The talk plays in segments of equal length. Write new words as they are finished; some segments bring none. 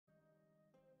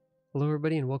Hello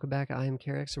everybody and welcome back. I am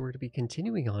Karex, so we're going to be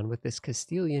continuing on with this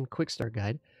Castilian Quick Start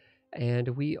Guide. And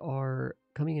we are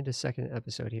coming into second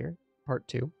episode here, part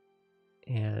 2.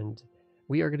 And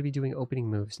we are going to be doing opening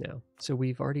moves now. So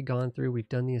we've already gone through, we've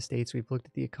done the estates, we've looked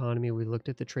at the economy, we looked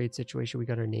at the trade situation, we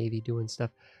got our navy doing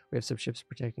stuff. We have some ships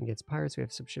protecting against pirates, we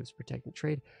have some ships protecting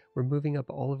trade. We're moving up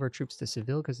all of our troops to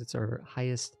Seville because it's our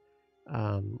highest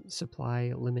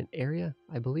supply limit area,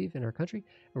 I believe, in our country.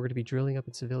 And we're going to be drilling up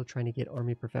in Seville, trying to get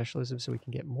army professionalism so we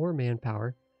can get more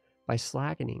manpower by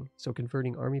slackening. So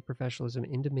converting army professionalism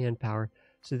into manpower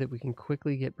so that we can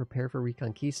quickly get prepared for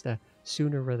Reconquista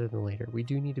sooner rather than later. We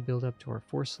do need to build up to our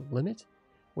force limit,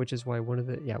 which is why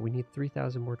we need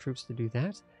 3,000 more troops to do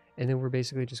that. And then we're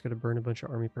basically just going to burn a bunch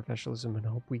of army professionalism and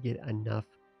hope we get enough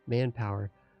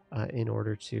manpower in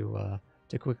order to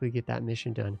quickly get that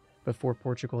mission done before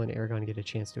Portugal and Aragon get a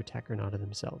chance to attack Granada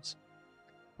themselves.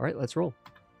 All right, let's roll.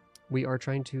 We are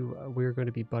going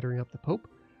to be buttering up the Pope.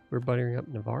 We're buttering up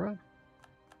Navarra.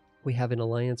 We have an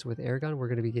alliance with Aragon. We're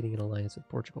going to be getting an alliance with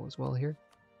Portugal as well here.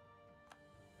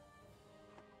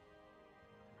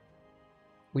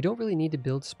 We don't really need to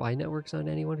build spy networks on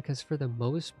anyone because for the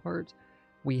most part,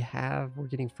 we're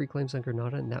getting free claims on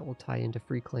Granada, and that will tie into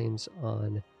free claims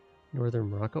on northern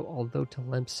Morocco, although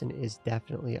Tlemcen is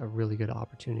definitely a really good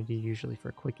opportunity, usually for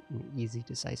a quick and easy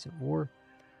decisive war.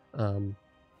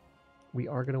 We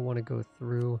are going to want to go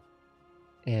through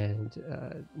and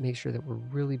make sure that we're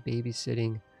really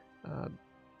babysitting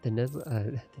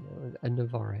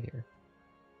Navarra here.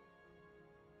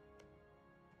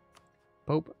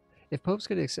 Pope. If Pope's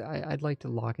going to, I'd like to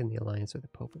lock in the alliance with the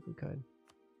Pope if we could.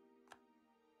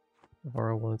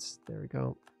 Navarra wants, there we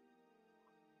go.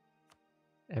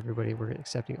 Everybody, we're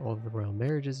accepting all of the royal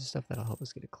marriages and stuff. That'll help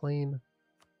us get a claim.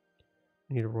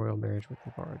 We need a royal marriage with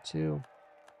Navarra too.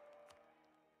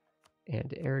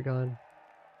 And Aragon.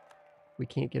 We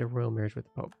can't get a royal marriage with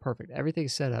the Pope. Perfect.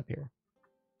 Everything's set up here.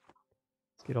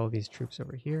 Let's get all these troops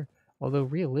over here. Although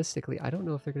realistically, I don't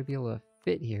know if they're going to be able to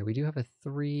fit here. We do have a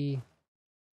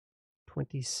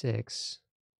 326,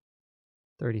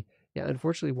 30. Yeah,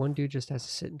 unfortunately, one dude just has to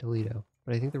sit in Toledo.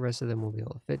 But I think the rest of them will be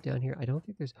able to fit down here. I don't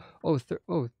think there's... Oh,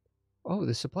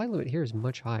 the supply limit here is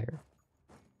much higher.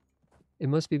 It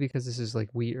must be because this is like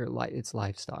wheat or it's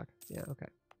livestock. Yeah, okay.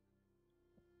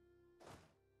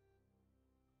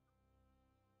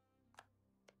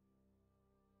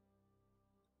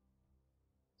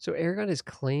 So Aragon has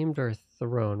claimed our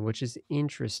throne, which is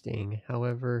interesting.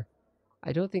 However,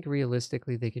 I don't think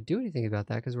realistically they could do anything about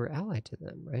that because we're allied to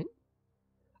them, right?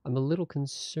 I'm a little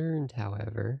concerned,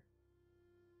 however,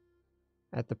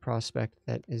 at the prospect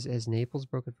that is Naples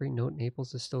broken free? No,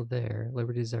 Naples is still there.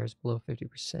 Liberty Desire is below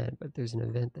 50%, but there's an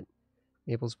event that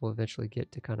Naples will eventually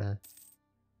get to kind of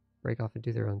break off and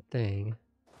do their own thing.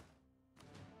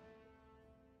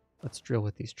 Let's drill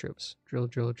with these troops. Drill,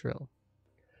 drill, drill.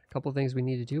 A couple things we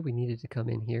need to do. We needed to come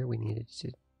in here. We needed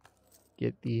to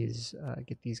get these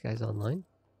guys online.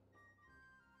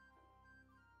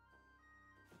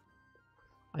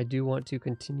 I do want to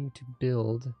continue to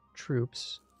build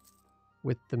troops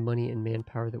with the money and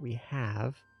manpower that we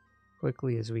have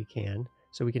quickly as we can,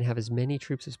 so we can have as many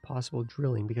troops as possible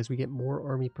drilling, because we get more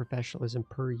army professionalism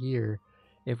per year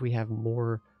if we have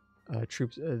more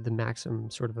troops, the maximum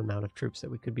sort of amount of troops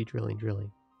that we could be drilling.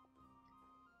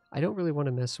 I don't really want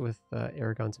to mess with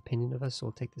Aragon's opinion of us, so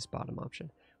we'll take this bottom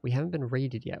option. We haven't been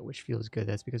raided yet, which feels good.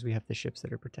 That's because we have the ships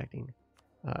that are protecting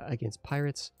against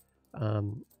pirates.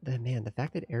 The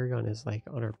fact that Aragon is like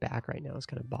on our back right now is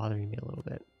kind of bothering me a little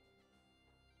bit.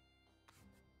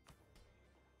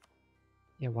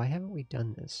 Yeah, why haven't we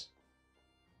done this?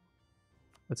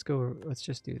 Let's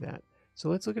just do that. So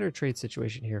let's look at our trade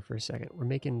situation here for a second. We're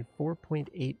making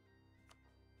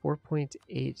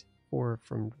 4.84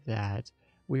 from that.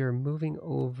 We are moving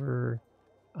over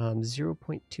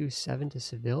 0.27 to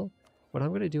Seville. What I'm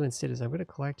going to do instead is I'm going to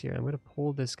collect here. I'm going to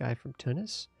pull this guy from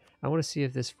Tunis. I want to see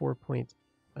if this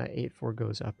 4.84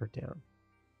 goes up or down.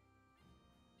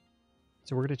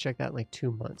 So we're going to check that in like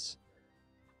 2 months.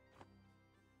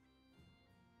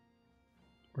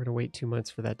 We're going to wait 2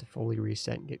 months for that to fully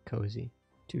reset and get cozy.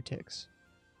 2 ticks.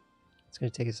 It's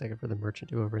going to take a second for the merchant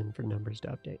to go over and for numbers to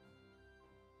update.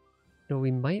 No,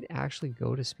 we might actually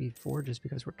go to speed 4 just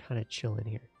because we're kind of chilling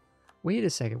here. Wait a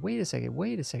second.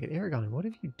 Aragon, what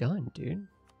have you done, dude?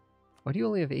 Why do you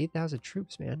only have 8,000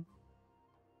 troops, man?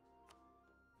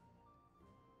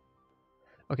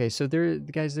 Okay, so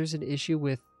guys, there's an issue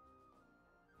with...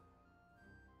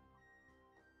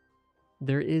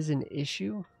 There is an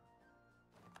issue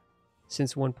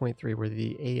since 1.3 where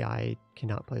the AI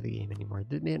cannot play the game anymore.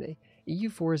 Man,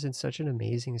 EU4 is in such an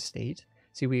amazing state.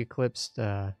 See, we eclipsed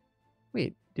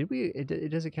Wait, did we?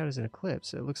 It doesn't count as an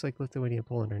eclipse. It looks like Lithuania and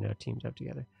Poland are now teamed up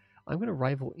together. I'm going to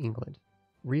rival England.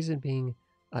 Reason being,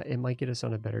 it might get us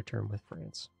on a better term with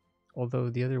France. Although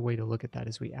the other way to look at that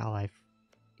is we ally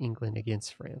England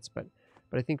against France. But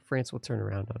I think France will turn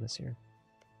around on us here.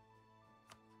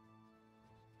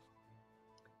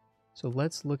 So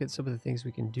let's look at some of the things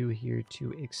we can do here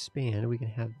to expand. We can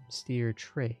have steer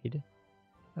trade.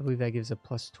 I believe that gives a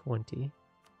plus 20.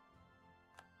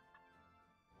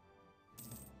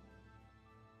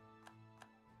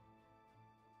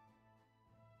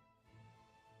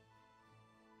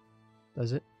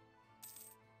 Does it?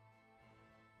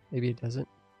 Maybe it doesn't.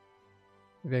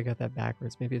 Maybe I got that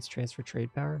backwards. Maybe it's transfer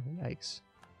trade power? Yikes.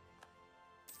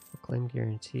 Claim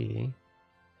guarantee.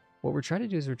 What we're trying to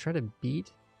do is we're trying to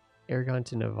beat Aragon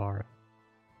to Navarra.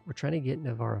 We're trying to get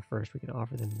Navarra first. We can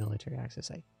offer them military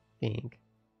access, I think.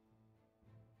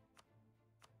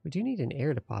 We do need an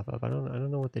heir to pop up. I don't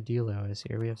know what the dealio is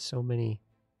here. We have so many.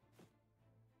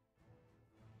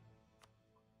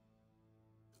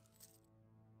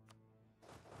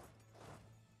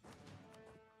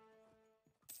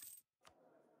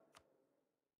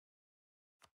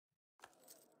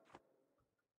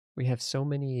 We have so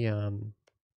many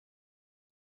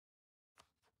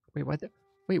wait, what?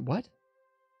 Wait, what?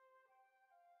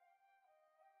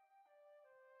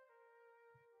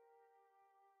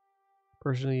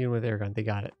 Personal union with Aragon. They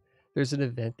got it. There's an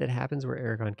event that happens where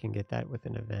Aragon can get that with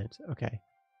an event. Okay.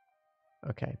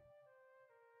 Okay.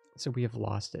 So we have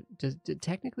lost it.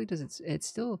 Technically, does it... It's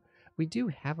still... We do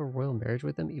have a royal marriage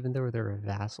with them, even though they're a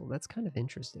vassal. That's kind of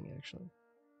interesting, actually.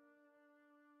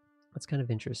 That's kind of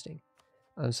interesting.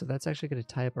 So that's actually going to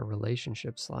tie up a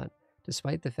relationship slot,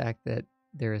 despite the fact that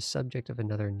they're a subject of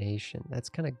another nation. That's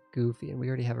kind of goofy, and we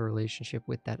already have a relationship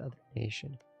with that other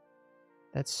nation.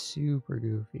 That's super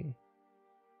goofy.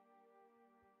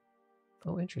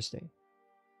 Oh, interesting.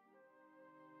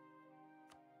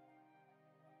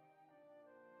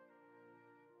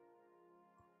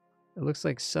 It looks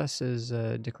like Sus is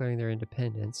declaring their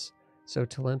independence. So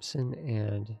Tlemcen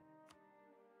and...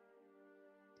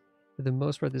 For the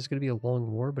most part, this is going to be a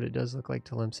long war, but it does look like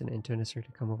Tlemcen and Tunis are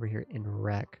to come over here and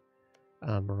wreck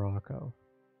Morocco.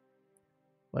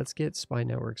 Let's get spy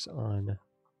networks on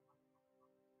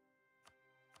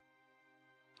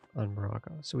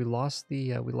Morocco. So we lost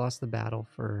the battle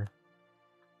for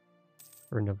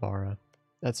Navarra.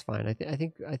 That's fine. I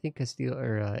think Castile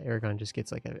or Aragon just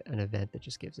gets like an event that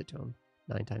just gives it to him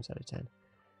 9 times out of 10.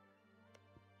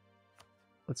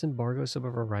 Let's embargo some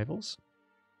of our rivals,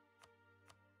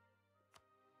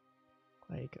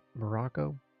 like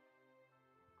Morocco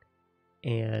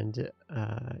and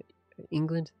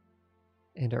England,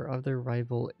 and our other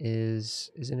rival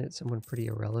isn't it someone pretty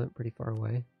irrelevant, pretty far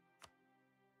away?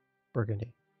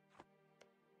 Burgundy.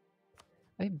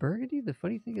 Burgundy, the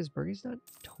funny thing is Burgundy's not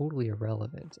totally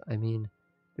irrelevant. I mean,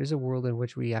 there's a world in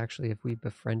which we actually, if we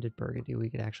befriended Burgundy, we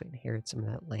could actually inherit some of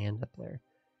that land up there.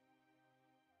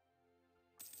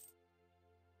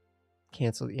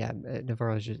 Cancel, yeah,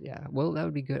 Navarra's just, yeah. Well, that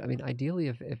would be good. I mean, ideally,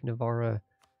 if Navarra,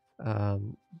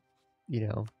 you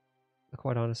know,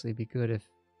 quite honestly, it'd be good if...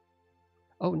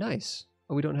 Oh, nice.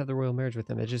 Oh, we don't have the royal marriage with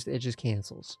them. It just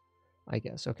cancels, I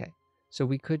guess. Okay. So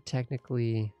we could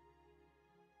technically...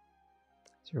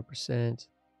 0%,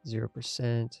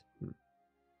 0%.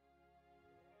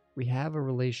 We have a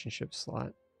relationship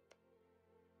slot.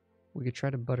 We could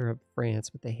try to butter up France,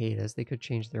 but they hate us. They could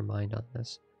change their mind on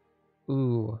this.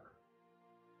 Ooh.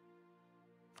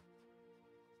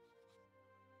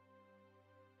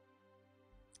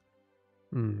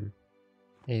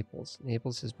 Naples.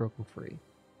 Naples has broken free.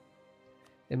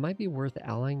 It might be worth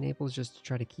allying Naples just to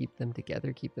try to keep them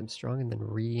together, keep them strong, and then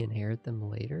re-inherit them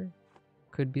later.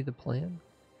 Could be the plan.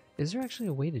 Is there actually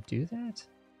a way to do that?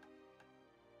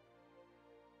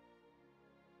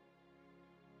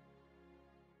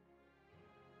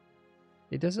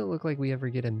 It doesn't look like we ever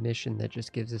get a mission that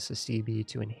just gives us a CB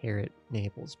to inherit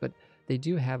Naples, but they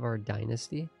do have our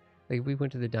dynasty. Like if we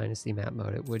went to the dynasty map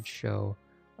mode, it would show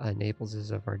Naples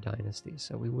is of our dynasty,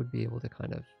 so we would be able to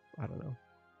kind of, I don't know.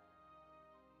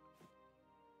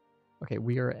 Okay,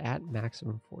 we are at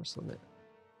maximum force limit.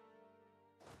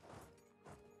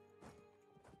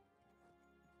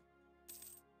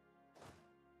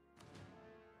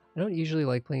 I don't usually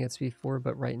like playing at speed 4,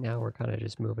 but right now we're kind of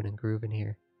just moving and grooving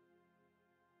here.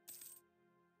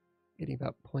 Getting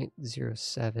about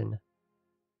 0.07.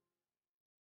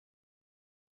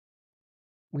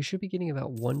 We should be getting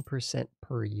about 1%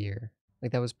 per year.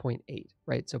 Like that was 0.8,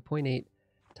 right? So 0.8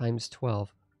 times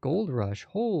 12. Gold Rush,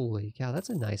 holy cow, that's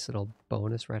a nice little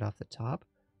bonus right off the top.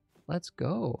 Let's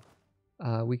go.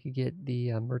 We could get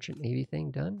the Merchant Navy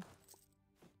thing done.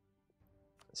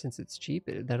 since it's cheap,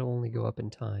 that'll only go up in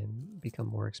time, become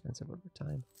more expensive over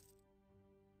time.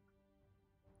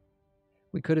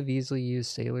 We could have easily used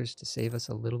sailors to save us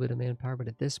a little bit of manpower, but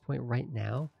at this point right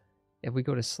now, if we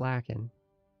go to slacken,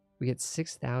 we get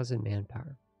 6,000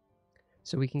 manpower.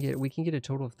 So we can get a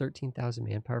total of 13,000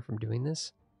 manpower from doing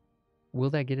this. Will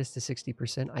that get us to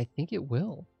 60%? I think it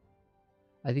will.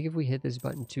 I think if we hit this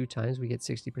button 2 times, we get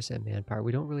 60% manpower.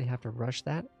 We don't really have to rush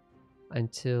that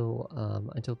until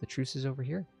the truce is over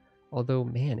here. Although,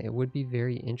 man, it would be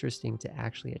very interesting to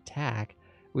actually attack.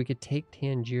 We could take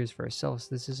Tangiers for ourselves.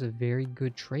 This is a very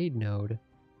good trade node.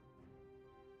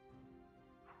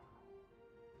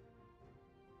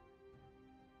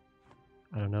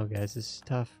 I don't know, guys. This is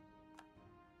tough.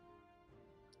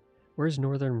 Where's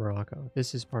northern Morocco?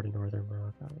 This is part of northern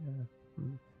Morocco, yeah.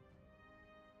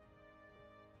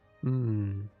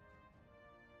 Do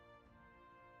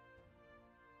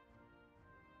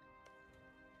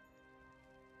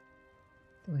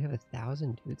we have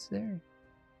 1,000 dudes there?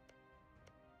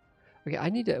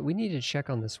 Okay, we need to check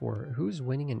on this war. Who's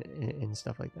winning and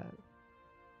stuff like that?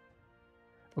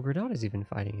 Oh, Grenada's even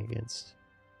fighting against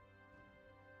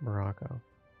Morocco.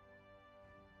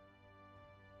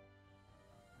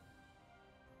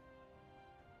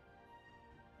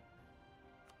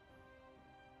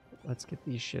 Let's get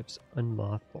these ships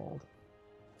unmothballed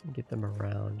and get them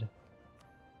around.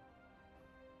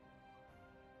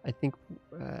 I think,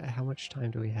 how much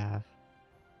time do we have?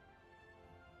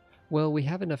 Well, we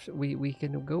have enough. We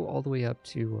can go all the way up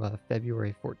to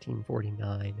February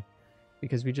 1449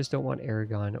 because we just don't want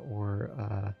Aragon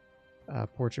or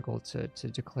Portugal to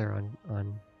declare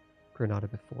on Granada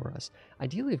before us.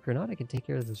 Ideally, if Granada can take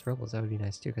care of those rebels, that would be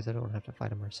nice too, because I don't have to fight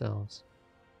them ourselves.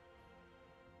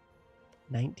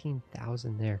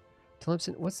 19,000 there.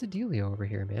 Tlemcen, what's the dealio over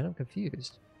here, man? I'm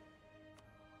confused.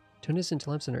 Tunis and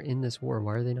Tlemcen are in this war.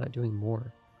 Why are they not doing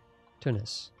more?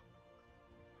 Tunis.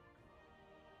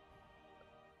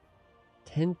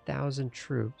 10,000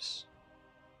 troops.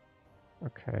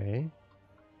 Okay.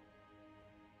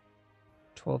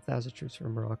 12,000 troops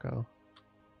from Morocco.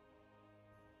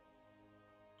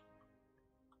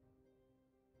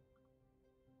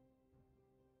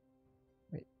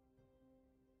 Wait.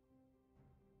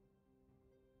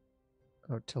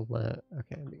 Oh,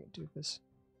 okay, I'm gonna do this.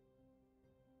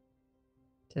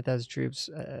 10,000 troops,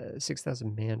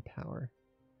 6,000 manpower.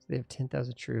 So they have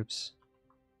 10,000 troops.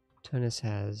 Tunis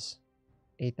has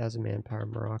 8,000 manpower.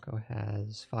 Morocco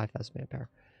has 5,000 manpower.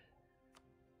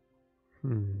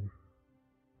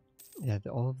 Yeah,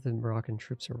 all of the Moroccan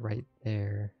troops are right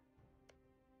there.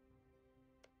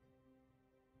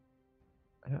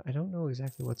 I don't know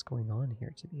exactly what's going on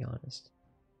here, to be honest.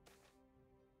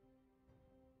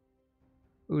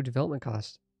 Ooh, development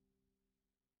cost.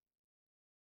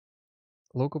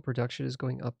 Local production is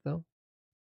going up, though.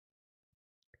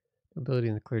 Nobility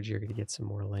and the clergy are going to get some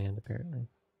more land, apparently.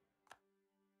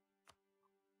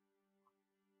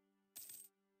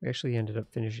 We actually ended up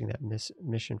finishing that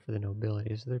mission for the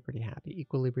nobility, so they're pretty happy.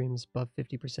 Equilibrium's above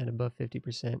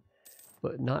 50%,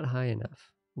 but not high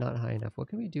enough. Not high enough. What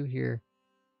can we do here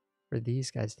for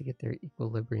these guys to get their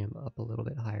equilibrium up a little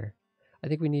bit higher? I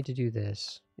think we need to do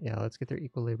this. Yeah, let's get their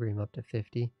equilibrium up to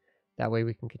 50. That way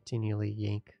we can continually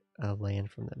yank land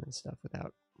from them and stuff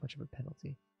without much of a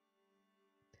penalty.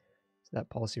 So that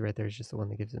policy right there is just the one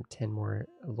that gives them 10 more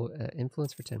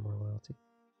influence for 10 more loyalty.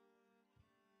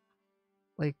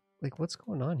 Like what's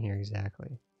going on here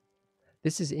exactly?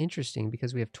 This is interesting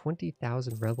because we have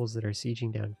 20,000 rebels that are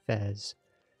sieging down Fez.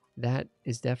 That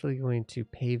is definitely going to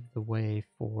pave the way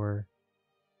for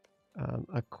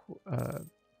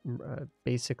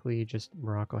basically just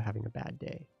Morocco having a bad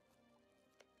day.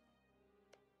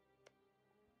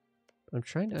 I'm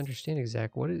trying to understand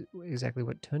exactly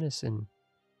what Tunis and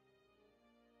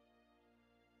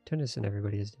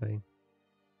everybody is doing.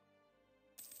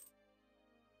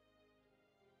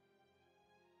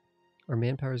 Our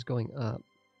manpower is going up.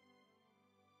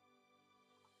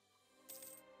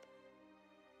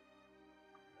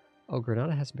 Oh,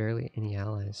 Granada has barely any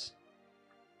allies.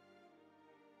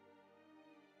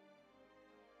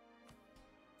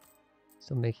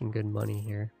 Still making good money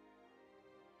here.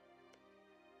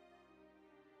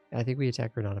 I think we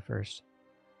attack Granada first.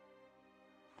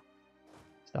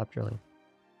 Stop drilling.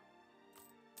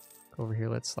 Go over here,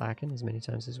 let's slacken as many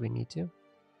times as we need to.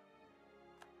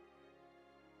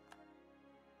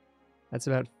 That's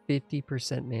about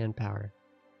 50% manpower,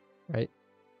 right?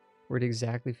 We're at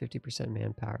exactly 50%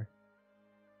 manpower.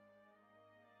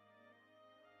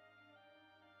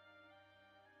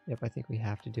 Yep, I think we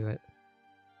have to do it.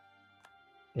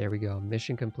 There we go.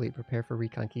 Mission complete. Prepare for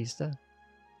Reconquista.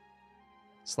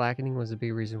 Slackening was a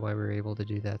big reason why we were able to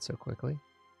do that so quickly.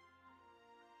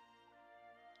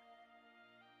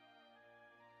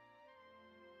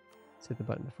 Let's hit the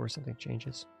button before something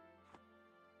changes.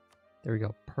 There we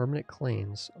go. Permanent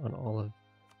claims on all of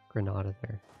Granada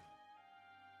there.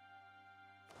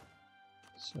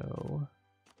 So...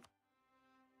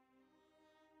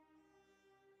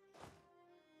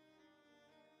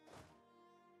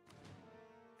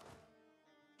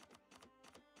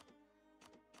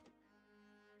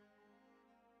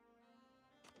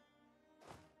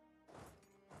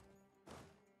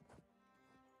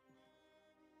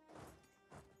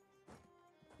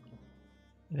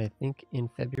 and I think in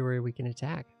February we can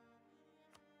attack.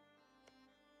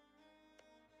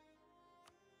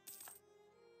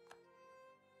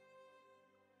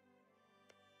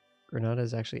 Granada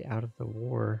is actually out of the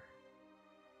war.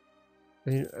 I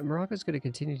mean, Morocco's going to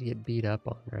continue to get beat up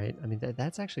on, right? I mean,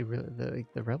 that's actually really...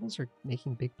 The rebels are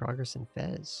making big progress in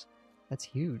Fez. That's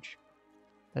huge.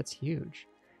 That's huge.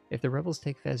 If the rebels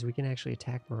take Fez, we can actually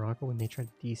attack Morocco when they try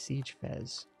to de-siege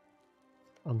Fez.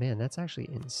 Oh man, that's actually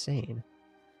insane.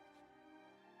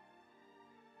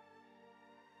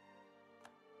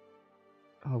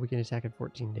 Oh, we can attack in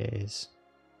 14 days.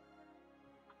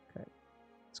 Okay.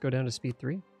 Let's go down to speed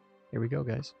 3. Here we go,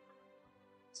 guys.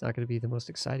 It's not going to be the most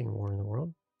exciting war in the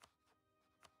world.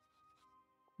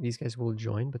 These guys will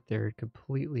join, but they're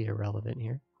completely irrelevant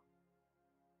here.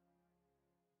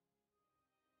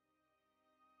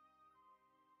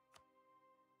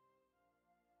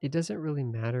 It doesn't really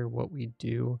matter what we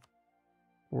do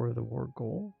for the war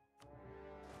goal.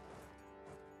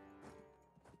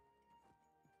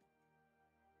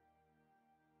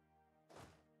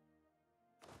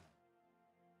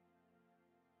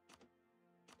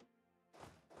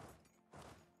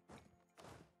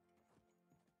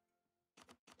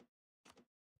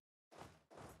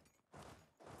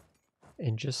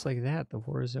 And just like that, the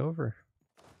war is over.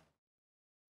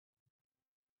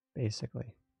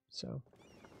 Basically. So.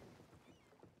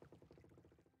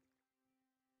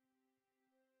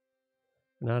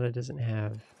 Granada doesn't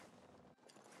have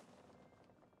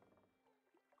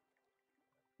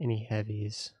any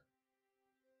heavies.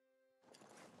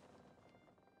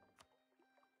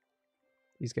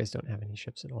 These guys don't have any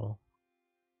ships at all.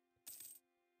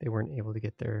 They weren't able to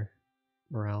get their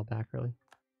morale back, really.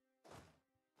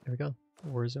 There we go. The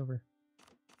war is over.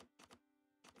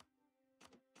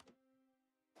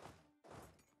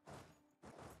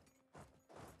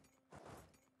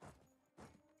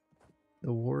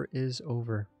 The war is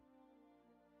over.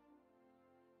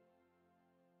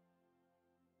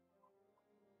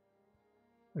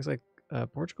 Looks like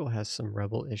Portugal has some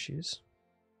rebel issues.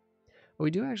 But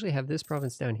we do actually have this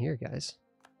province down here, guys.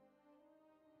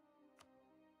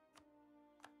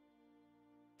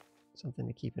 Something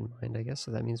to keep in mind, I guess. So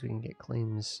that means we can get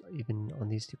claims even on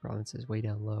these two provinces way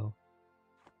down low.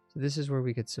 So this is where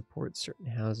we could support certain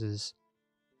houses.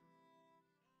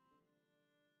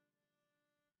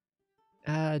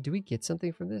 Do we get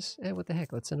something from this? What the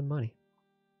heck? Let's send them money.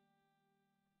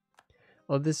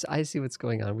 Oh, this, I see what's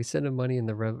going on. We send them money and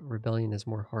the rebellion is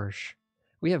more harsh.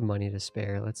 We have money to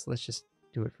spare. Let's just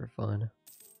do it for fun.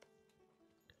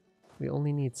 We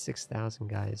only need 6,000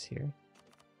 guys here.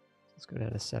 Let's go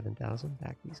down to 7,000.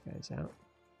 Back these guys out.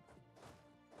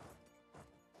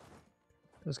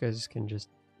 Those guys can just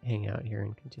hang out here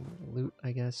and continue to loot,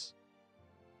 I guess.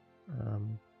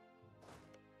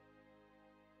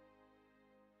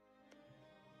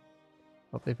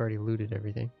 Hope they've already looted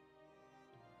everything.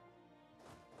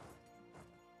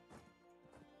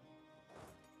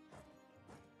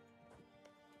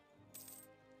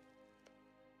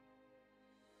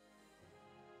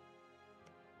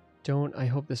 I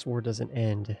hope this war doesn't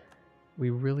end. We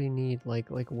really need, like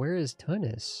where is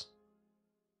Tunis?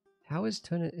 How is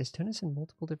Tunis? Is Tunis in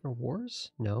multiple different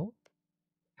wars? No.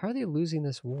 How are they losing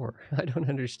this war? I don't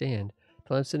understand.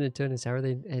 Tlemcen and Tunis, how are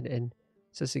they, and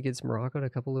Sissi against Morocco and a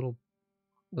couple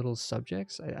little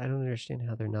subjects? I don't understand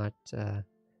how they're not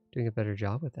doing a better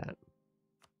job with that.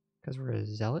 Because we're a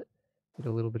zealot, get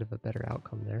a little bit of a better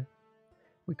outcome there.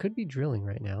 We could be drilling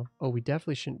right now. Oh, we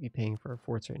definitely shouldn't be paying for our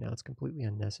forts right now. It's completely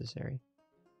unnecessary.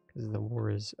 Because the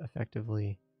war is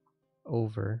effectively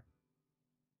over.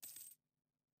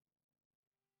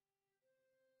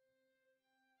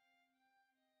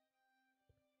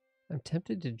 I'm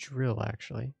tempted to drill,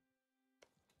 actually.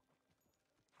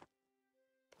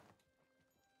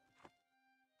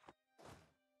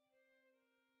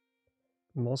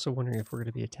 I'm also wondering if we're going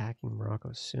to be attacking Morocco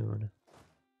soon.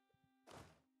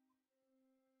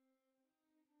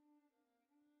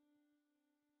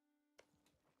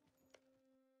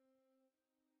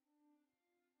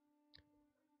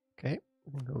 Okay,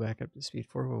 And go back up to speed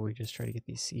 4 while we just try to get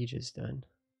these sieges done.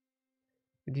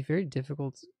 It'd be very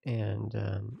difficult and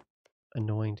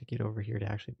annoying to get over here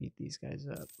to actually beat these guys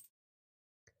up.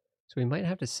 So we might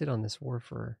have to sit on this war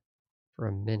for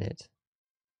a minute.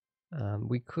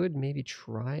 We could maybe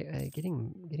try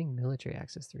getting military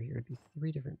access through here. It'd be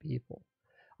 3 different people.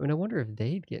 I mean, I wonder if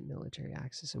they'd get military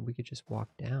access and we could just walk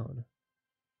down.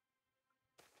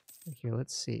 Like here,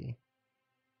 let's see.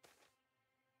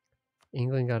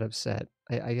 England got upset.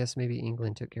 I guess maybe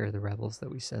England took care of the rebels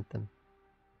that we sent them.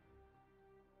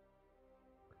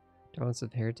 Tolerance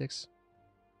of heretics.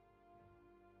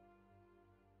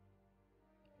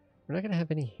 We're not going to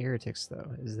have any heretics,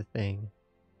 though, is the thing.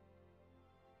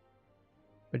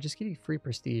 But just getting free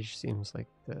prestige seems like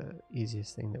the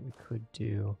easiest thing that we could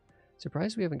do.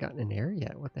 Surprised we haven't gotten an heir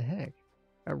yet. What the heck?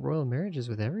 Got royal marriages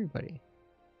with everybody.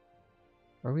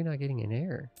 Why are we not getting an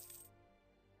heir?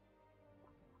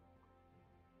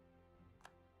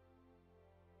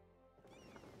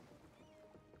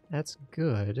 That's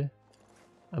good.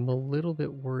 I'm a little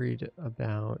bit worried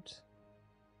about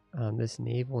this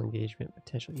naval engagement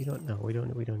potential. You don't know. We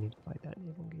don't need to fight that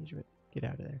naval engagement. Get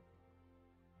out of there.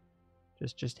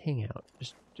 Just hang out.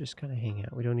 Just kind of hang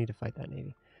out. We don't need to fight that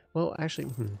navy. Well, actually,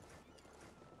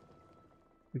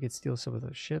 we could steal some of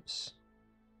those ships.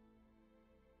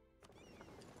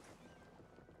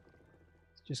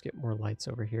 Let's just get more lights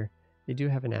over here. They do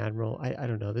have an admiral. I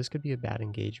don't know. This could be a bad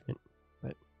engagement,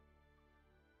 but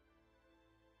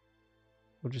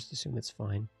we'll just assume it's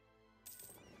fine.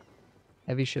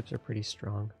 Heavy ships are pretty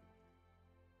strong.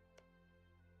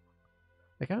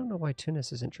 Like, I don't know why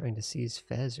Tunis isn't trying to seize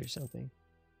Fez or something.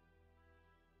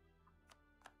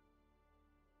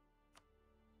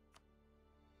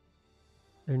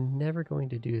 They're never going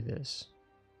to do this.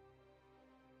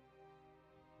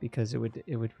 Because it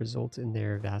would result in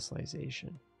their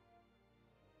vassalization.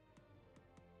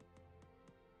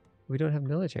 We don't have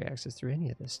military access through any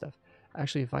of this stuff.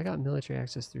 Actually, if I got military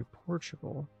access through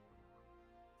Portugal...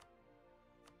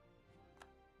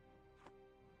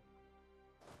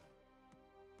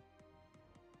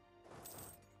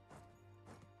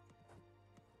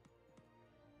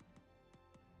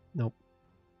 Nope.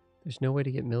 There's no way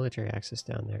to get military access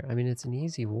down there. I mean, it's an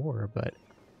easy war, but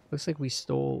looks like we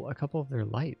stole a couple of their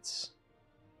lights.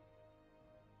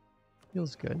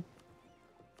 Feels good.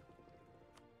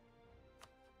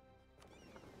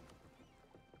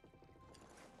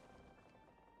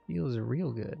 Feels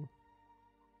real good.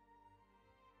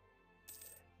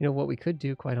 You know, what we could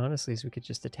do, quite honestly, is we could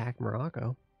just attack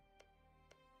Morocco.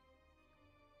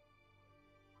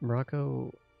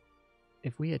 Morocco...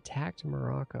 If we attacked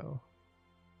Morocco,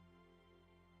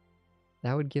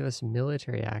 that would give us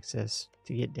military access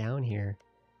to get down here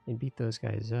and beat those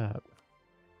guys up.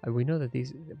 We know that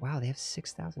these... Wow, they have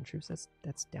 6,000 troops.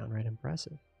 That's downright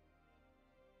impressive.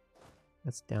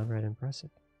 That's downright impressive.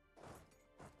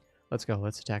 Let's go.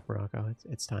 Let's attack Morocco.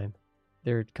 It's time.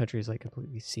 Their country is like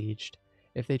completely sieged.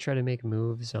 If they try to make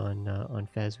moves on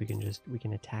Fez, we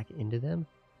can attack into them.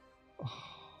 Oh,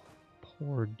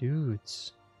 poor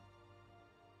dudes.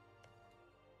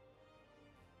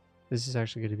 This is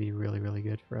actually going to be really, really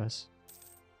good for us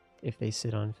if they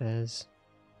sit on Fez.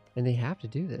 And they have to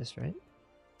do this, right?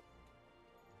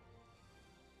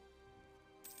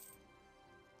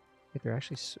 Wait, they're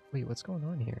actually... Wait, what's going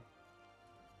on here?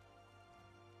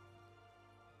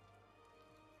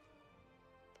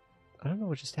 I don't know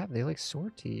what just happened. They like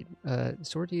sortied.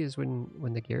 Sortie is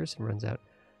when the garrison runs out.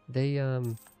 They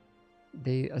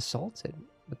assaulted,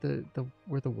 but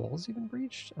were the walls even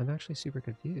breached? I'm actually super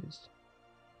confused.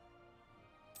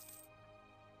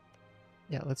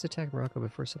 Yeah, let's attack Morocco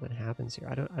before something happens here.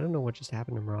 I don't know what just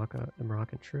happened to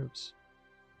Moroccan troops.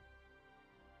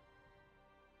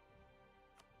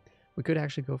 We could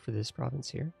actually go for this province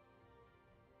here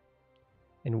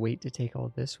and wait to take all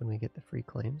of this when we get the free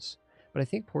claims. But I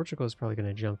think Portugal is probably going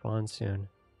to jump on soon.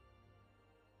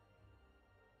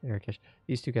 Marrakesh.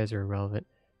 These two guys are irrelevant.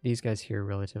 These guys here are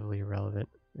relatively irrelevant.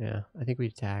 Yeah, I think we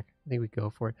attack. I think we go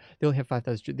for it. They only have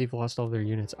 5,000. They've lost all their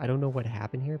units. I don't know what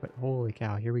happened here, but holy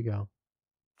cow, here we go.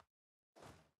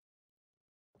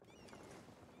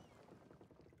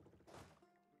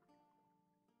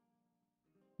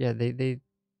 Yeah, the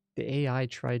AI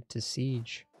tried to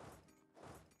siege.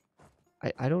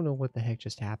 I don't know what the heck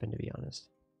just happened, to be honest.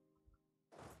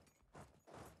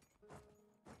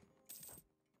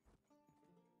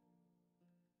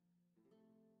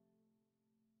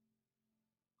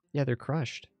 Yeah, they're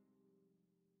crushed.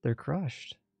 They're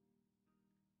crushed.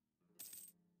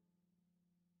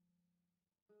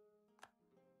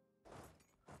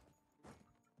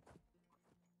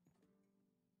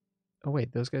 Oh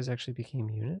wait, those guys actually became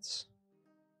units?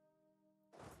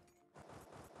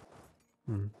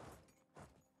 Hmm.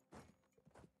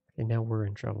 Okay, now we're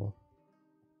in trouble.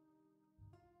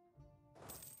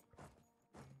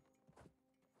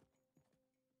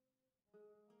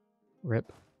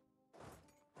 Rip.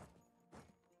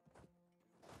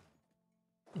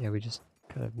 Yeah, we just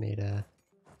kind of made a...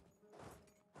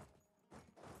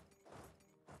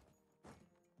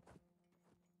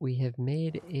 We have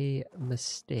made a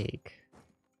mistake.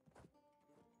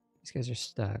 These guys are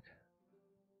stuck.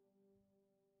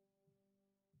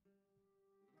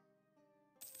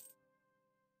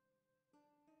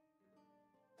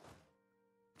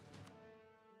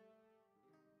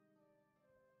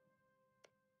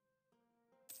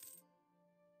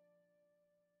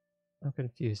 I'm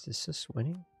confused. Is this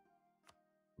winning?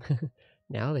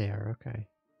 Now they are, okay.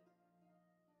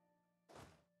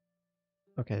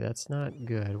 Okay, that's not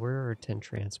good. Where are our 10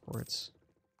 transports?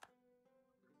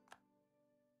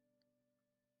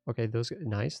 Okay,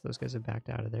 nice. Those guys have backed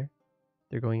out of there.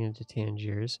 They're going into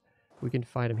Tangiers. We can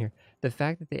fight them here. The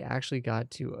fact that they actually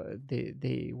got to,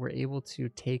 they were able to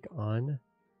take on...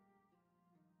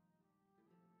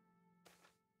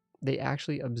 They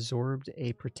actually absorbed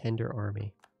a pretender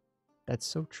army. That's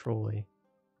so trolly.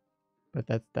 But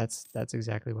that's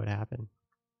exactly what happened.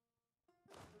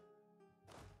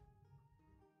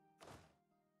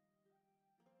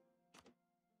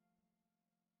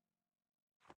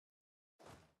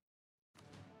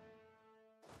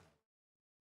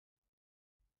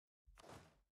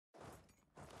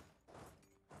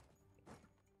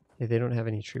 Yeah, they don't have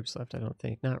any troops left, I don't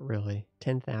think. Not really.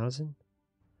 10,000?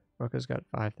 Morocco's got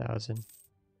 5,000.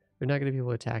 They're not going to be able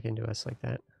to attack into us like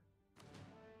that.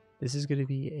 This is going to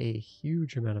be a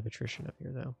huge amount of attrition up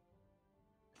here, though.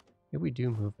 Maybe we do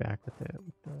move back with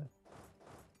the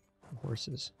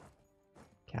horses.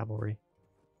 Cavalry.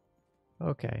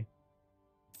 Okay.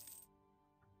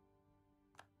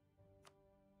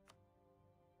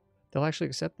 They'll actually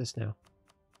accept this now.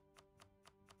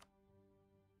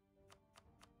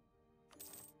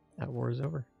 That war is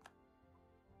over.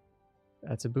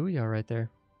 That's a booyah right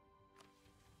there.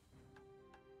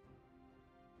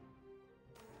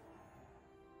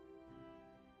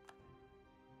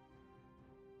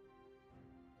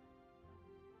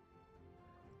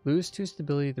 Lose to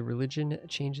stability, the religion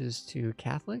changes to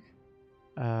Catholic.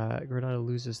 Granada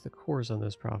loses the cores on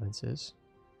those provinces.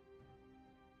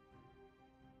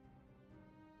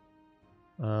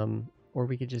 Or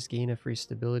we could just gain a free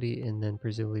stability and then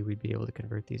presumably we'd be able to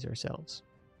convert these ourselves.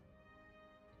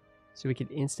 So we could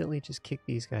instantly just kick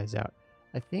these guys out.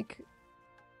 I think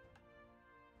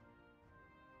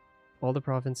all the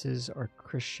provinces are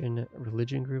Christian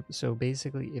religion group. So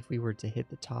basically if we were to hit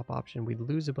the top option, we'd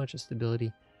lose a bunch of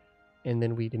stability and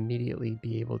then we'd immediately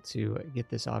be able to get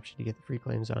this option to get the free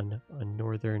claims on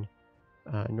northern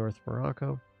North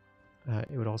Morocco.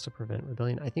 It would also prevent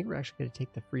rebellion. I think we're actually going to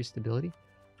take the free stability.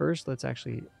 First, let's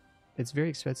actually... It's very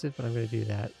expensive, but I'm going to do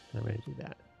that, and I'm going to do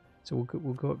that. So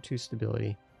we'll go up to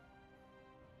stability.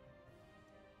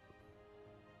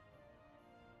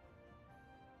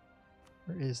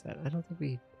 Where is that? I don't think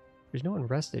we... There's no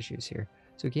unrest issues here.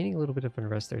 So gaining a little bit of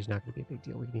unrest there is not going to be a big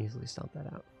deal. We can easily stomp that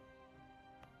out.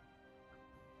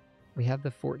 We have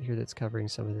the fort here that's covering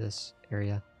some of this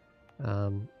area. Yeah,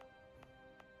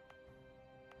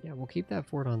 we'll keep that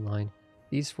fort online.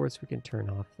 These forts we can turn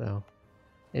off, though.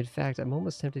 In fact, I'm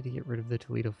almost tempted to get rid of the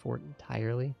Toledo fort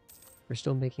entirely. We're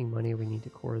still making money. We need to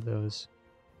core those.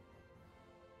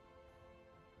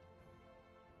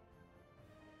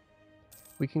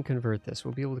 We can convert this.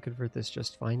 We'll be able to convert this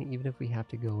just fine, even if we have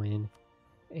to go in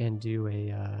and do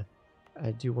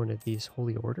do one of these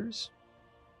holy orders.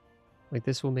 Like,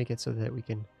 this will make it so that we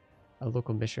can... A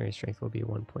local missionary strength will be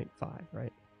 1.5,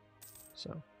 right?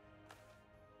 So...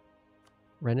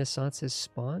 Renaissance has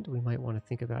spawned. We might want to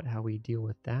think about how we deal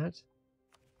with that.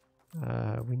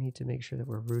 We need to make sure that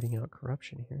we're rooting out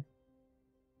corruption here.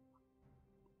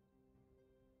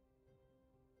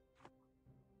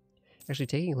 Actually,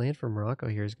 taking land from Morocco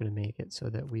here is going to make it so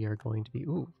that we are going to be...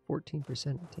 Ooh,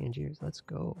 14% of Tangiers. Let's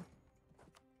go.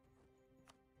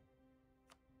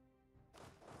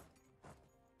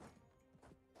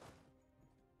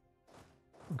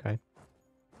 Okay.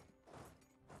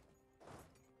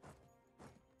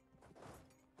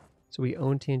 So we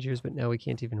own Tangiers, but now we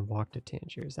can't even walk to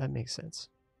Tangiers. That makes sense.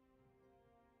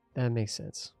 That makes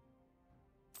sense.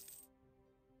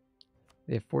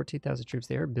 They have 14,000 troops.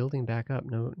 They are building back up,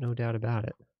 no doubt about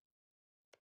it.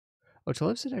 Oh,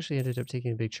 Tlemcen actually ended up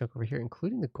taking a big chunk over here,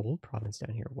 including the gold province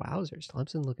down here. Wowzers.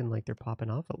 Tlemcen looking like they're popping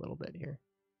off a little bit here.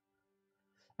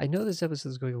 I know this episode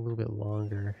is going a little bit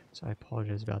longer, so I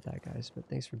apologize about that, guys, but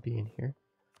thanks for being here.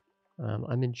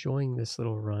 I'm enjoying this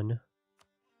little run.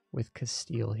 with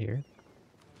Castile here.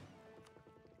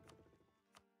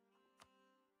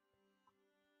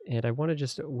 And I want to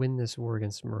just win this war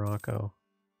against Morocco.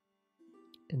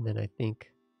 And then I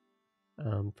think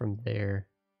from there...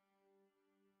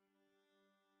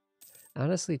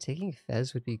 Honestly, taking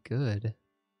Fez would be good.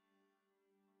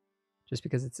 Just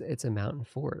because it's a mountain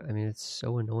fort. I mean, it's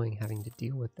so annoying having to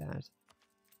deal with that.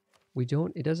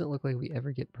 It doesn't look like we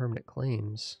ever get permanent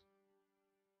claims.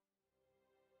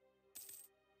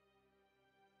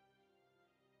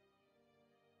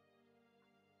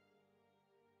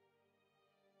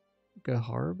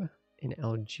 Gaharb and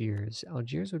Algiers.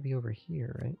 Algiers would be over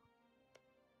here, right?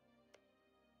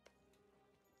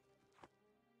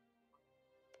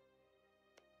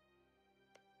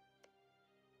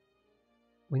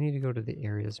 We need to go to the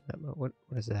areas map. What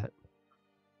is that?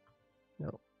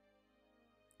 No.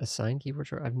 Assign keyboard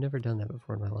short? I've never done that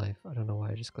before in my life. I don't know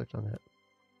why I just clicked on that.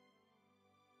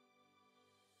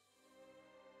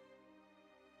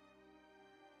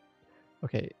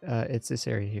 Okay, it's this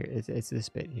area here. It's this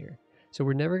bit here. So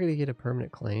we're never going to get a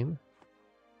permanent claim.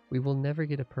 We will never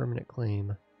get a permanent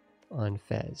claim on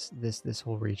Fez, this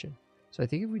whole region. So I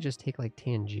think if we just take like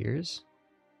Tangiers,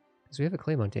 because we have a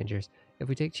claim on Tangiers. If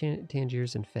we take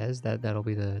Tangiers and Fez, that'll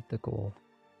be the goal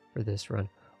for this run.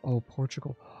 Oh,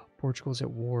 Portugal. Portugal's at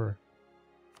war.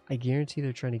 I guarantee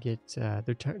they're trying to get,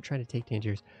 trying to take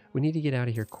Tangiers. We need to get out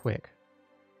of here quick.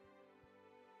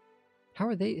 How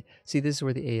are they? See, this is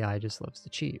where the AI just loves to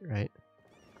cheat, right?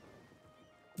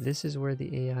 This is where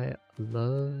the AI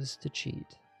loves to cheat.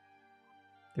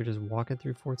 They're just walking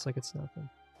through forts like it's nothing.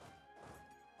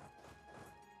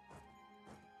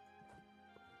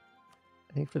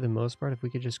 I think for the most part, if we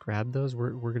could just grab those,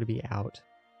 we're going to be out.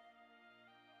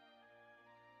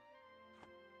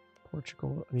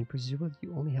 Portugal, I mean, presumably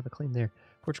you only have a claim there.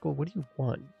 Portugal, what do you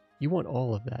want? You want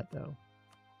all of that, though.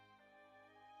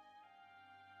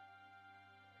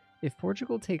 If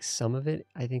Portugal takes some of it,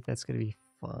 I think that's going to be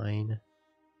fine.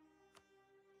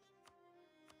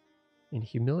 And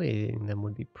humiliating them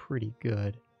would be pretty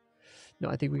good. No,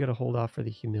 I think we got to hold off for the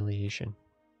humiliation.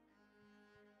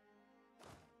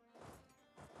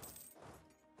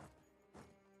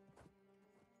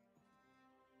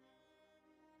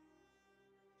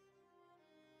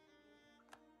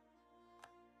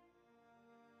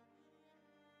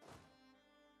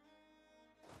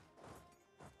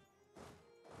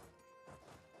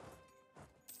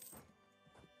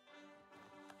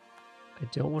 I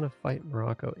don't want to fight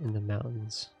Morocco in the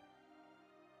mountains.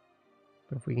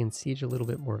 But if we can siege a little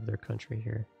bit more of their country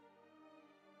here.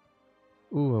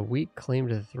 Ooh, a weak claim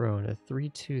to the throne. A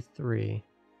 3-2-3.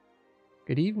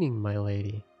 Good evening, my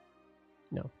lady.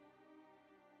 No.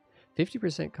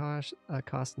 50%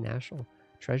 cost national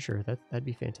treasure. That'd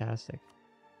be fantastic.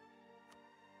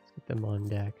 Let's get them on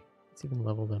deck. Let's even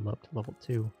level them up to level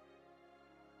 2.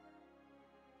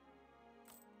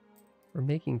 We're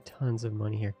making tons of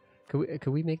money here. Could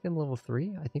we make them level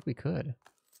 3? I think we could.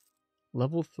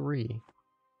 Level 3.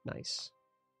 Nice.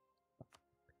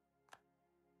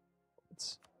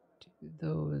 Let's do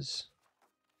those.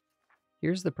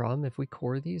 Here's the problem. If we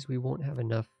core these, we won't have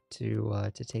enough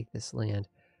to take this land.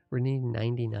 We're needing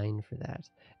 99 for that.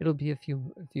 It'll be a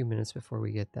few minutes before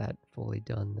we get that fully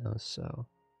done, though, so...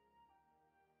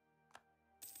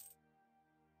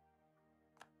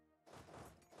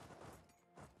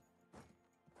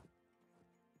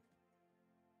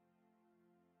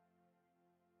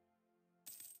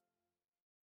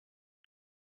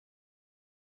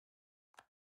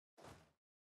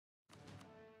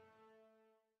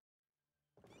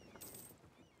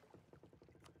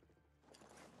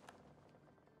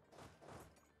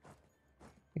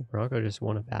 I think Morocco just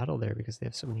won a battle there because they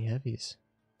have so many heavies.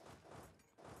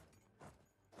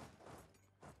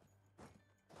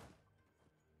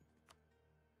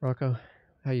 Morocco,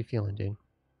 how you feeling, dude?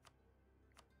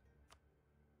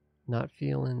 Not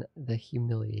feeling the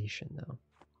humiliation, though.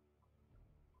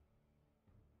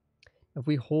 If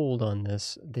we hold on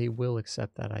this, they will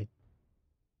accept that, I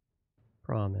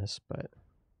promise, but...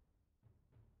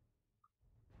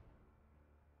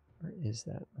 Where is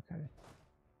that? Okay.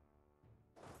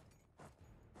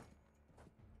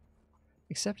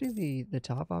 Accepting the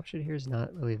top option here is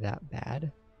not really that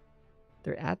bad.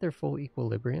 They're at their full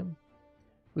equilibrium.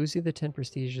 Losing the 10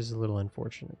 prestige is a little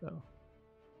unfortunate, though.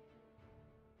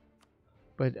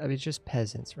 But, I mean, it's just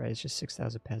peasants, right? It's just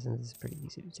 6,000 peasants. It's pretty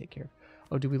easy to take care of.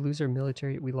 Oh, did we lose our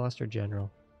military? We lost our general.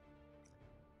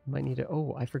 Might need to...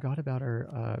 Oh, I forgot about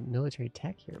our military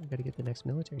tech here. We got to get the next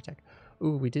military tech.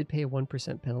 Ooh, we did pay a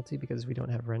 1% penalty because we don't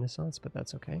have Renaissance, but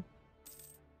that's okay.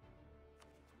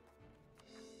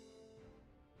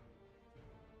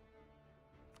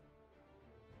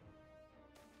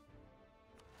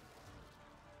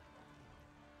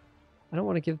 I don't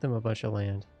want to give them a bunch of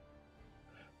land.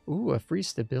 Ooh, a free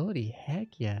stability.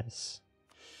 Heck yes.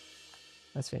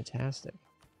 That's fantastic.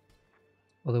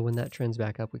 Although when that trends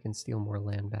back up, we can steal more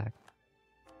land back.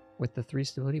 With the 3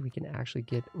 stability, we can actually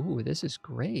get... Ooh, this is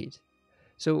great.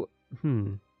 So,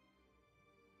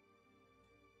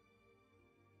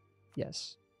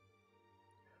 yes.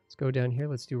 Let's go down here.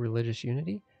 Let's do religious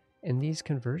unity. And these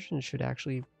conversions should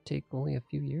actually take only a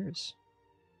few years.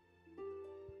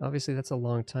 Obviously, that's a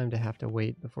long time to have to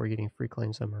wait before getting free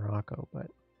claims on Morocco, but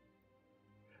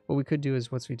what we could do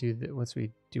is once we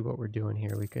do what we're doing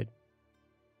here, we could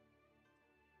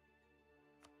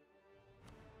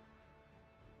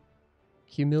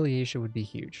humiliation would be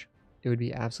huge. It would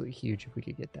be absolutely huge if we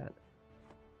could get that.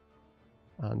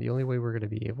 The only way we're going to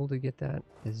be able to get that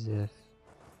is if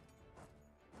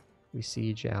we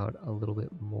siege out a little bit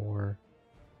more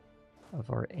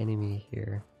of our enemy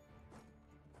here.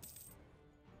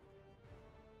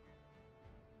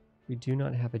 We do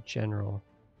not have a general.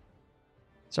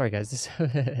 Sorry guys, this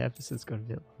episode's going a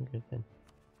bit longer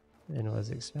than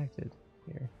was expected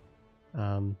here.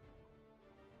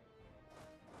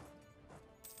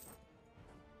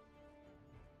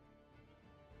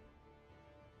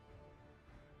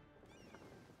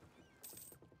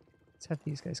 Let's have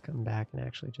these guys come back and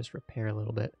actually just repair a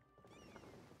little bit.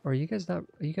 Or are you guys not?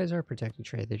 You guys are protecting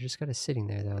trade. They're just kind of sitting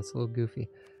there though. It's a little goofy.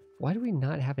 Why do we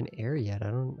not have an heir yet? I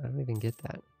don't even get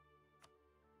that.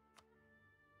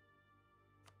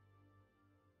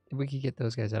 If we could get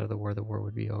those guys out of the war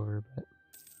would be over, but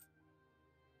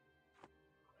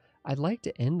I'd like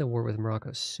to end the war with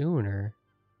Morocco sooner.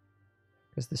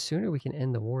 Because the sooner we can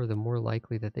end the war, the more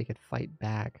likely that they could fight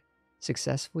back,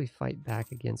 successfully fight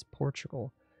back against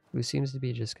Portugal, who seems to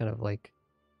be just kind of like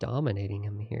dominating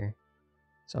him here.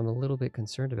 So I'm a little bit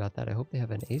concerned about that. I hope they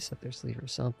have an ace up their sleeve or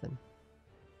something.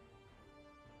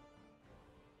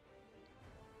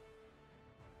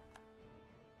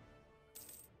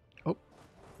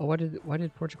 Oh, why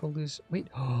did Portugal lose? Wait,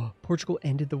 oh, Portugal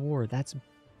ended the war. That's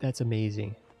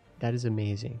amazing. That is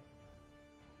amazing.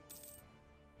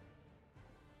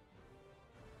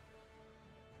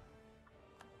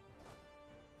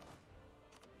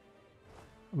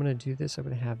 I'm going to do this. I'm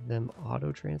going to have them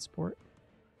auto-transport.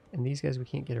 And these guys we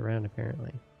can't get around,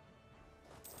 apparently.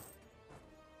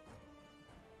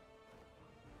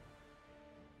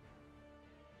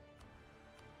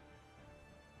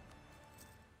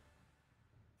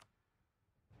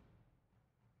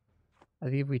 I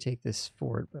think if we take this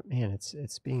fort, but man,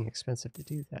 it's being expensive to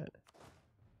do that.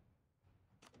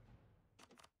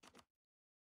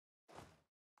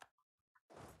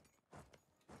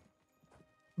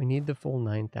 We need the full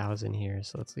 9,000 here,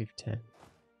 so let's leave 10.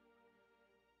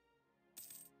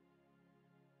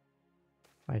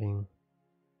 Fighting.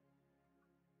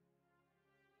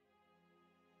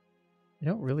 I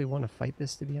don't really want to fight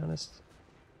this, to be honest.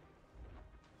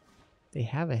 They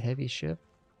have a heavy ship.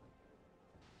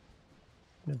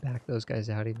 I'm going to back those guys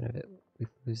out, even if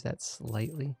we lose that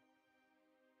slightly.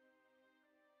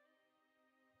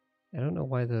 I don't know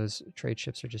why those trade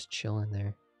ships are just chilling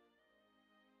there.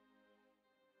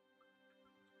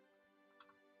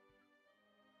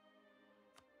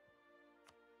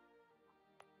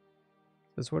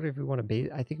 So what if we want to base?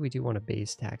 I think we do want a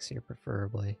base tax here,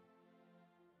 preferably.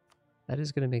 That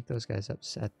is going to make those guys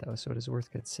upset, though, so it is worth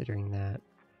considering that.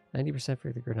 90%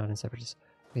 for the Granadan Separatists.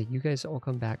 Okay, you guys all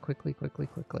come back quickly, quickly,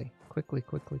 quickly. Quickly,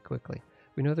 quickly, quickly.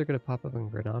 We know they're going to pop up in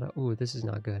Granada. Ooh, this is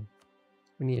not good.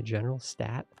 We need a general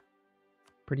stat.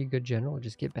 Pretty good general.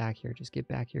 Just get back here. Just get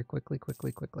back here quickly,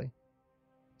 quickly, quickly.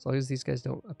 As long as these guys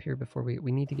don't appear before we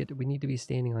need to be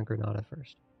standing on Granada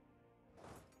first.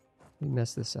 We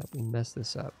messed this up. We messed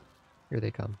this up. Here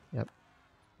they come. Yep.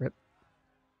 Rip.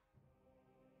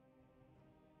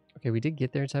 Okay, we did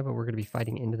get there in time, but we're going to be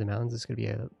fighting into the mountains. It's going to be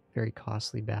a very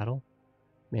costly battle.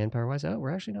 Manpower-wise, oh,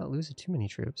 we're actually not losing too many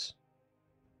troops.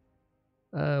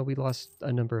 We lost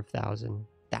a number of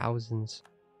thousands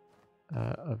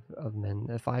of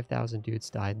men. 5,000 dudes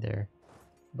died there,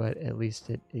 but at least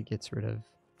it gets rid of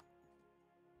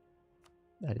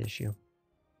that issue.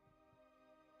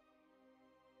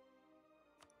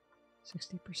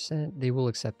 60%. They will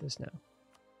accept this now.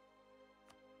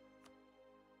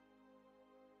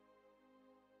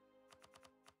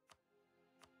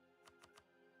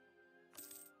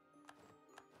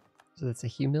 So that's a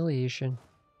humiliation.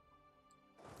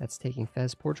 That's taking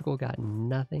Fez. Portugal got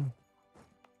nothing.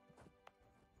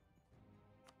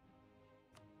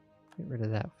 Get rid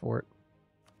of that fort.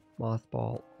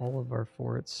 Mothball all of our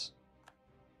forts.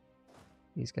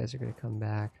 These guys are going to come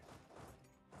back.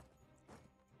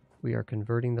 We are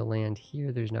converting the land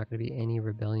here. There's not going to be any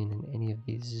rebellion in any of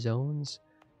these zones.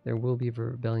 There will be a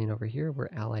rebellion over here. We're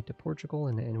allied to Portugal,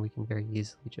 and we can very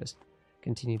easily just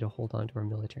continue to hold on to our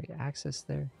military access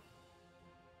there.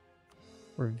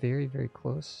 We're very, very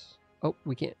close. Oh,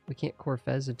 we can't core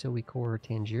Fez until we core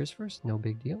Tangiers first. No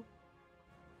big deal.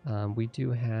 We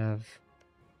do have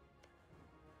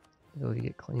the ability to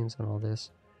get claims on all this,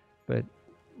 but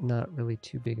not really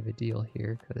too big of a deal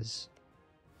here because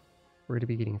we're going to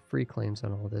be getting free claims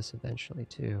on all this eventually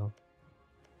too.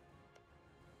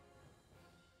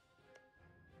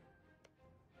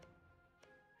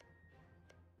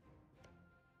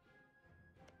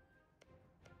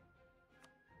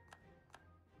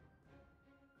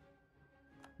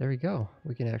 There we go.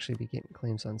 We can actually be getting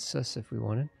claims on Sus if we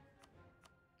wanted.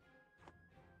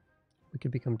 We could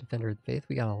become Defender of the Faith.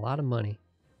 We got a lot of money.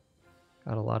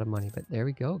 Got a lot of money, but there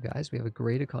we go, guys. We have a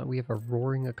great economy. We have a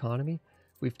roaring economy.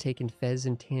 We've taken Fez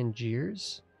and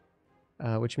Tangiers,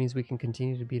 which means we can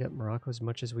continue to beat up Morocco as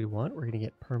much as we want. We're going to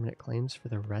get permanent claims for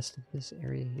the rest of this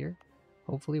area here,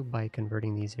 hopefully by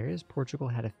converting these areas. Portugal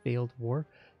had a failed war.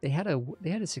 They had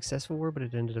a successful war, but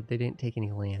it ended up they didn't take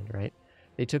any land, right?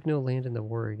 They took no land in the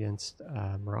war against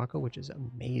Morocco, which is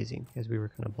amazing because we were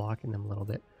kind of blocking them a little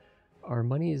bit. Our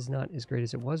money is not as great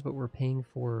as it was, but we're paying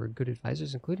for good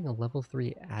advisors, including a level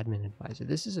 3 admin advisor.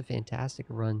 This is a fantastic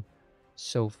run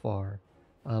so far.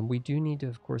 We do need to,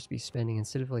 of course, be spending,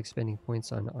 instead of like spending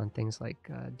points on things like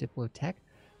Diplotech,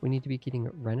 we need to be getting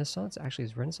Renaissance.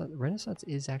 Actually, Renaissance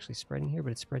is actually spreading here,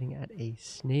 but it's spreading at a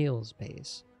snail's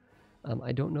pace.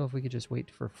 I don't know if we could just wait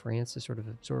for France to sort of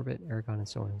absorb it, Aragon and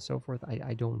so on and so forth.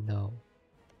 I don't know.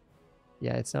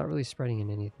 Yeah, it's not really spreading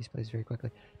in any of these places very quickly.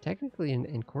 Technically,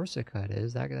 in Corsica it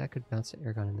is. That could bounce to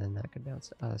Aragon, and then that could bounce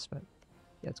to us. But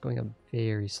yeah, it's going up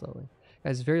very slowly.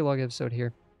 Guys, very long episode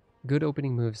here. Good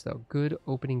opening moves, though. Good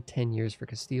opening 10 years for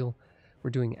Castile. We're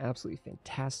doing absolutely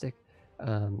fantastic.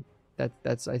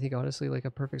 That's, I think, honestly, like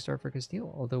a perfect start for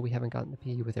Castile. Although we haven't gotten the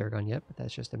PE with Aragon yet, but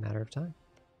that's just a matter of time.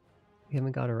 We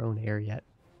haven't got our own heir yet.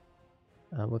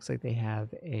 Looks like they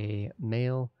have a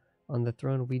male on the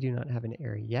throne. We do not have an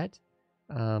heir yet.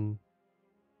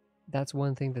 That's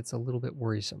one thing that's a little bit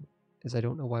worrisome, is I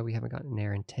don't know why we haven't gotten an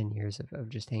heir in 10 years of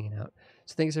just hanging out.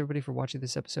 So thanks everybody for watching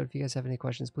this episode. If you guys have any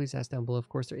questions, please ask down below. Of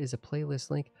course, there is a playlist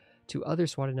link to other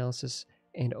SWOT analysis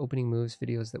and opening moves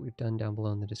videos that we've done down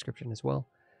below in the description as well.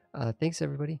 Thanks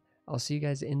everybody. I'll see you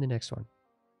guys in the next one.